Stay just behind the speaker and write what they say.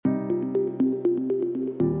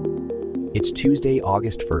It's Tuesday,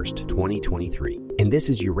 August 1st, 2023, and this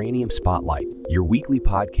is Uranium Spotlight, your weekly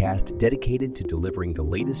podcast dedicated to delivering the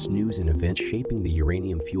latest news and events shaping the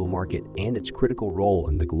uranium fuel market and its critical role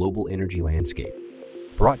in the global energy landscape.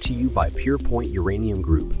 Brought to you by PurePoint Uranium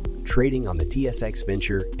Group, trading on the TSX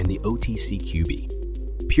Venture and the OTCQB.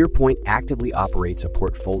 PurePoint actively operates a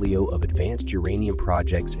portfolio of advanced uranium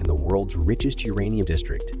projects in the world's richest uranium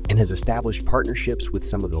district and has established partnerships with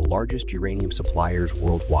some of the largest uranium suppliers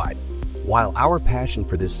worldwide. While our passion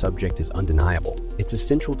for this subject is undeniable, it's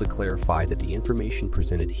essential to clarify that the information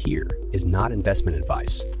presented here is not investment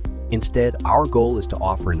advice. Instead, our goal is to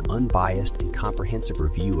offer an unbiased and comprehensive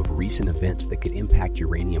review of recent events that could impact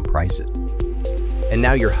uranium prices. And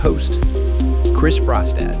now your host, Chris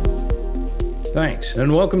Frostad. Thanks,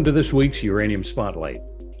 and welcome to this week's Uranium Spotlight.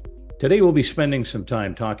 Today we'll be spending some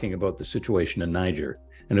time talking about the situation in Niger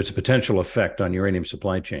and its potential effect on uranium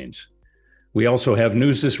supply chains. We also have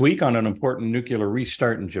news this week on an important nuclear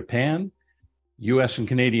restart in Japan, U.S. and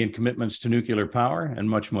Canadian commitments to nuclear power, and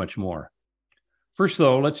much, much more. First,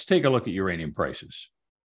 though, let's take a look at uranium prices.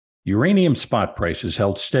 Uranium spot prices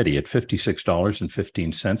held steady at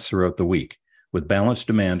 $56.15 throughout the week, with balanced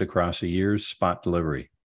demand across a year's spot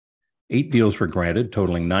delivery. 8 deals were granted,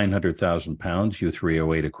 totaling 900,000 pounds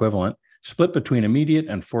U3O8 equivalent, split between immediate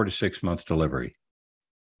and 4 to 6 month delivery.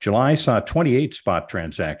 July saw 28 spot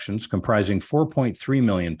transactions comprising 4.3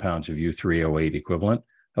 million pounds of U3O8 equivalent,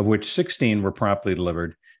 of which 16 were promptly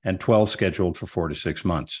delivered and 12 scheduled for 4 to 6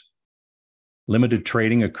 months. Limited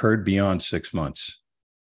trading occurred beyond 6 months.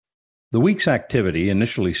 The week's activity,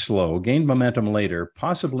 initially slow, gained momentum later,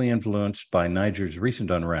 possibly influenced by Niger's recent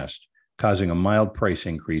unrest, causing a mild price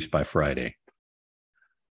increase by Friday.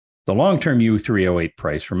 The long-term U3O8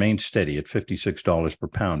 price remained steady at $56 per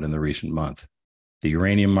pound in the recent month. The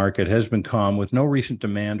uranium market has been calm with no recent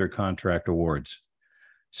demand or contract awards.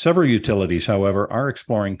 Several utilities, however, are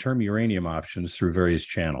exploring term uranium options through various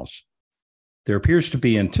channels. There appears to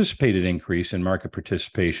be anticipated increase in market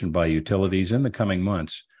participation by utilities in the coming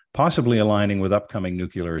months, possibly aligning with upcoming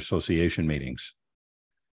Nuclear Association meetings.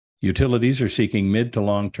 Utilities are seeking mid to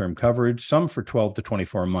long-term coverage, some for 12 to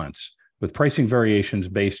 24 months, with pricing variations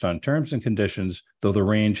based on terms and conditions, though the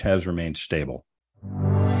range has remained stable.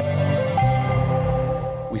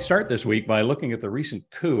 We start this week by looking at the recent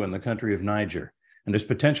coup in the country of Niger and its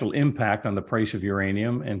potential impact on the price of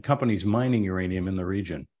uranium and companies mining uranium in the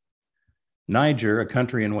region. Niger, a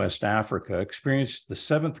country in West Africa, experienced the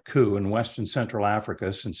 7th coup in West and Central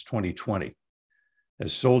Africa since 2020,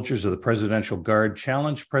 as soldiers of the Presidential Guard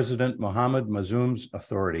challenged President Mohamed Bazoum's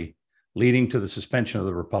authority, leading to the suspension of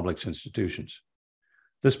the republic's institutions.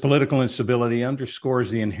 This political instability underscores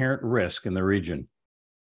the inherent risk in the region.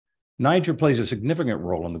 Niger plays a significant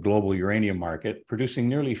role in the global uranium market, producing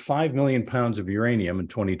nearly 5 million pounds of uranium in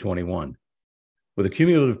 2021, with a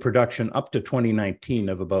cumulative production up to 2019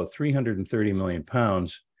 of about 330 million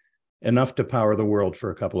pounds, enough to power the world for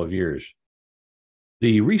a couple of years.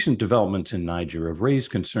 The recent developments in Niger have raised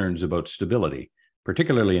concerns about stability,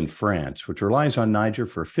 particularly in France, which relies on Niger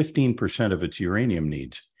for 15% of its uranium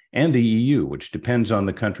needs, and the EU, which depends on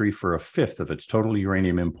the country for a fifth of its total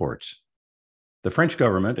uranium imports. The French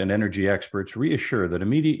government and energy experts reassure that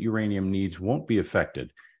immediate uranium needs won't be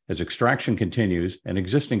affected as extraction continues and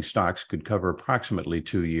existing stocks could cover approximately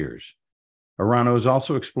 2 years. Orano is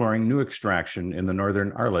also exploring new extraction in the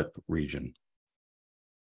northern Arlit region.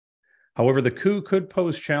 However, the coup could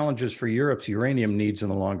pose challenges for Europe's uranium needs in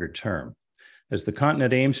the longer term, as the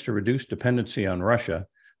continent aims to reduce dependency on Russia,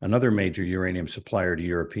 another major uranium supplier to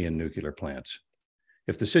European nuclear plants.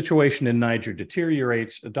 If the situation in Niger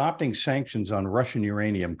deteriorates, adopting sanctions on Russian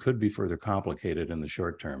uranium could be further complicated in the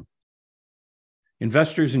short term.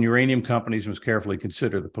 Investors in uranium companies must carefully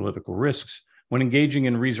consider the political risks when engaging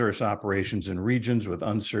in resource operations in regions with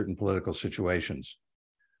uncertain political situations.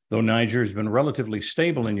 Though Niger has been relatively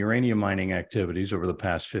stable in uranium mining activities over the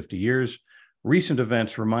past 50 years, recent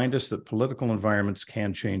events remind us that political environments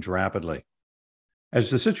can change rapidly. As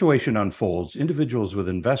the situation unfolds, individuals with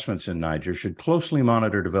investments in Niger should closely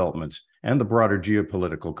monitor developments and the broader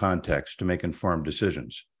geopolitical context to make informed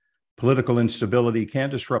decisions. Political instability can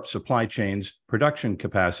disrupt supply chains, production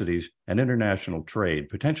capacities, and international trade,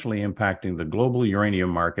 potentially impacting the global uranium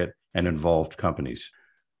market and involved companies.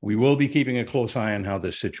 We will be keeping a close eye on how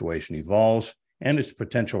this situation evolves and its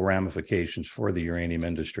potential ramifications for the uranium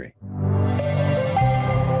industry.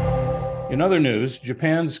 In other news,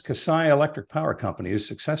 Japan's Kasai Electric Power Company has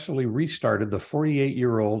successfully restarted the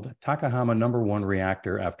 48-year-old Takahama No. 1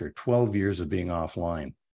 reactor after 12 years of being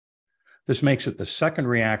offline. This makes it the second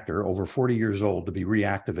reactor over 40 years old to be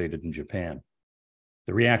reactivated in Japan.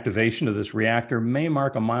 The reactivation of this reactor may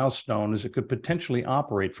mark a milestone as it could potentially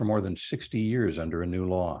operate for more than 60 years under a new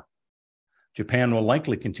law. Japan will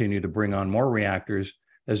likely continue to bring on more reactors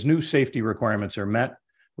as new safety requirements are met,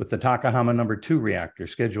 with the Takahama No. 2 reactor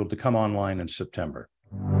scheduled to come online in September.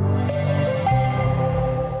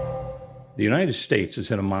 The United States has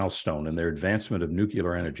hit a milestone in their advancement of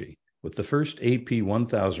nuclear energy, with the first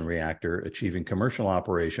AP1000 reactor achieving commercial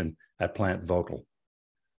operation at Plant Vogtle.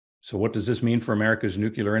 So what does this mean for America's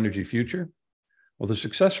nuclear energy future? Well, the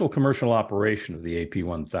successful commercial operation of the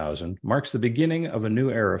AP1000 marks the beginning of a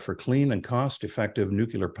new era for clean and cost-effective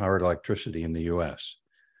nuclear-powered electricity in the U.S.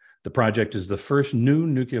 The project is the first new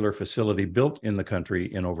nuclear facility built in the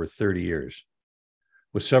country in over 30 years.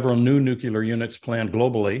 With several new nuclear units planned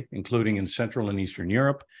globally, including in Central and Eastern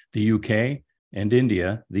Europe, the UK, and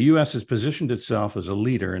India, the U.S. has positioned itself as a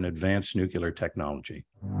leader in advanced nuclear technology.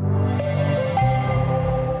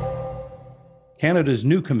 Canada's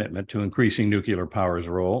new commitment to increasing nuclear power's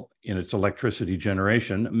role in its electricity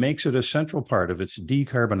generation makes it a central part of its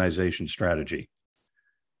decarbonization strategy.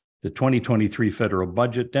 The 2023 federal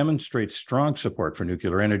budget demonstrates strong support for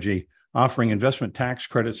nuclear energy, offering investment tax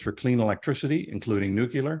credits for clean electricity, including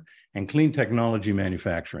nuclear, and clean technology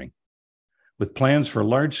manufacturing. With plans for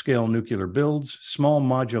large-scale nuclear builds, small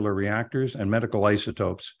modular reactors, and medical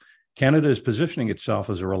isotopes, Canada is positioning itself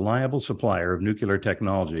as a reliable supplier of nuclear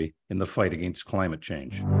technology in the fight against climate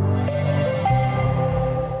change.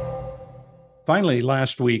 Finally,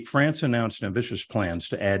 last week, France announced ambitious plans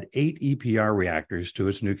to add 8 EPR reactors to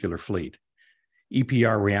its nuclear fleet.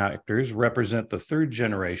 EPR reactors represent the third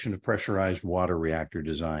generation of pressurized water reactor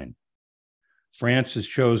design. France has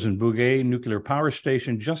chosen Bouguer Nuclear Power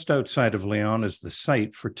Station just outside of Lyon as the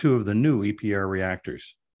site for 2 of the new EPR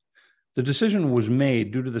reactors. The decision was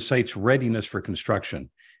made due to the site's readiness for construction,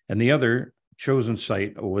 and the other chosen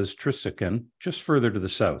site was Trissaken, just further to the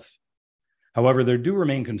south. However, there do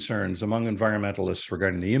remain concerns among environmentalists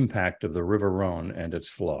regarding the impact of the River Rhone and its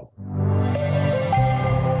flow.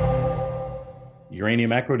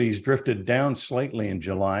 Uranium equities drifted down slightly in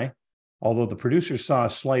July. Although the producers saw a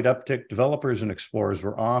slight uptick, developers and explorers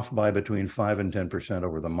were off by between 5 and 10%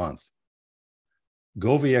 over the month.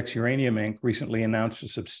 GoviEx Uranium Inc. recently announced a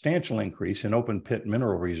substantial increase in open-pit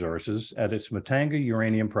mineral resources at its Matanga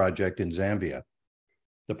uranium project in Zambia.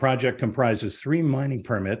 The project comprises 3 mining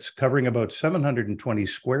permits covering about 720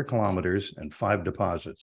 square kilometers and 5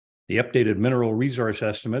 deposits. The updated mineral resource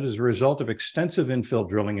estimate is a result of extensive infill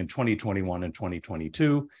drilling in 2021 and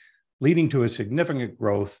 2022, leading to a significant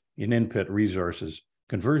growth in in-pit resources,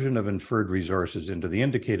 conversion of inferred resources into the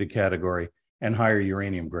indicated category, and higher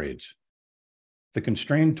uranium grades. The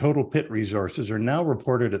constrained total pit resources are now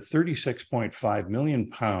reported at 36.5 million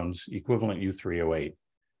pounds equivalent U3O8,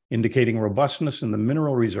 indicating robustness in the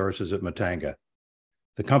mineral resources at Matanga.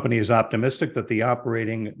 The company is optimistic that the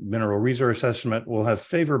operating mineral resource estimate will have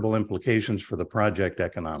favorable implications for the project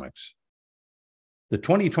economics. The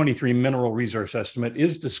 2023 mineral resource estimate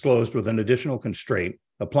is disclosed with an additional constraint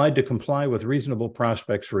applied to comply with reasonable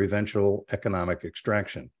prospects for eventual economic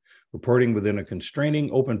extraction, reporting within a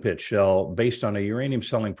constraining open-pit shell based on a uranium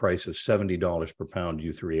selling price of $70 per pound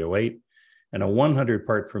U3O8 and a 100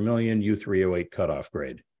 part per million U3O8 cutoff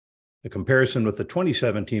grade. A comparison with the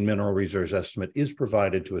 2017 mineral resource estimate is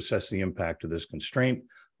provided to assess the impact of this constraint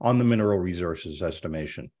on the mineral resources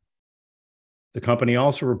estimation. The company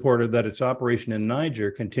also reported that its operation in Niger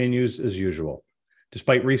continues as usual.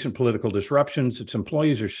 Despite recent political disruptions, its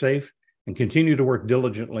employees are safe and continue to work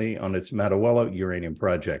diligently on its Matawela uranium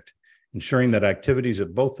project, ensuring that activities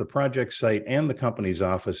at both the project site and the company's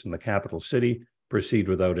office in the capital city proceed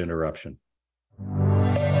without interruption.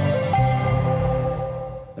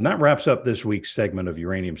 And that wraps up this week's segment of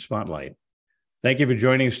Uranium Spotlight. Thank you for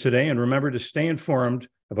joining us today, and remember to stay informed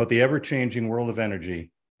about the ever-changing world of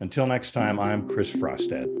energy. Until next time, I'm Chris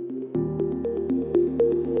Frostad.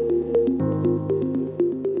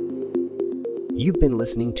 You've been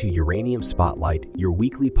listening to Uranium Spotlight, your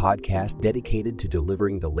weekly podcast dedicated to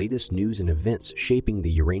delivering the latest news and events shaping the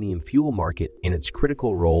uranium fuel market and its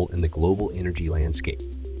critical role in the global energy landscape.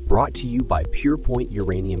 Brought to you by PurePoint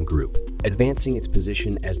Uranium Group, advancing its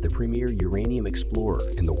position as the premier uranium explorer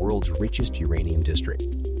in the world's richest uranium district.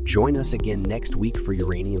 Join us again next week for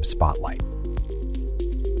Uranium Spotlight.